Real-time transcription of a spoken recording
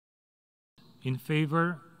In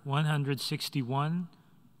favor, 161.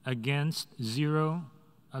 Against, 0.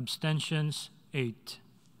 Abstentions, 8.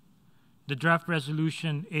 The draft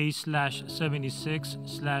resolution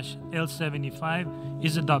A/76/L75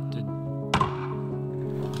 is adopted.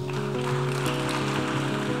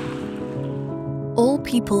 All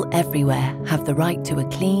people everywhere have the right to a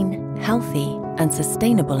clean, healthy, and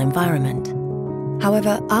sustainable environment.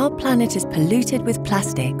 However, our planet is polluted with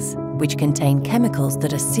plastics, which contain chemicals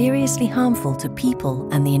that are seriously harmful to people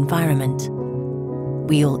and the environment.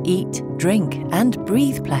 We all eat, drink, and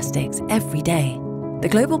breathe plastics every day. The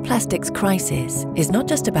global plastics crisis is not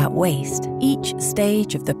just about waste. Each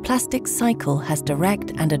stage of the plastic cycle has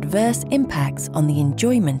direct and adverse impacts on the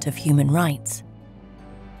enjoyment of human rights.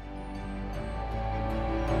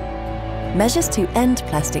 Measures to end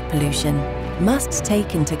plastic pollution must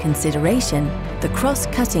take into consideration the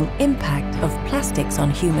cross-cutting impact of plastics on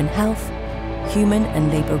human health, human and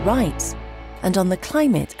labour rights, and on the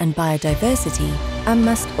climate and biodiversity, and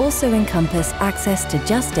must also encompass access to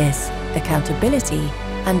justice, accountability,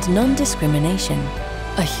 and non-discrimination.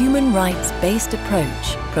 A human rights-based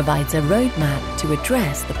approach provides a roadmap to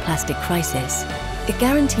address the plastic crisis. It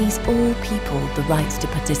guarantees all people the rights to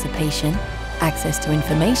participation, access to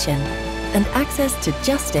information, and access to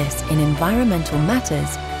justice in environmental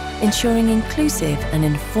matters, ensuring inclusive and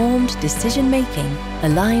informed decision-making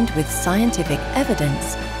aligned with scientific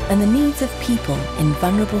evidence and the needs of people in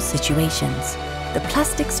vulnerable situations. The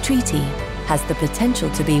Plastics Treaty has the potential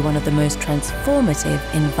to be one of the most transformative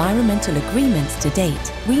environmental agreements to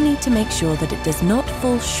date. We need to make sure that it does not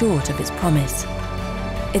fall short of its promise.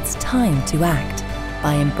 It's time to act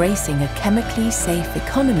by embracing a chemically safe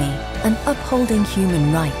economy and upholding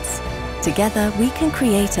human rights. Together, we can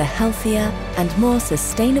create a healthier and more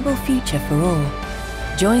sustainable future for all.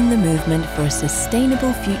 Join the movement for a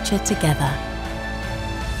sustainable future together.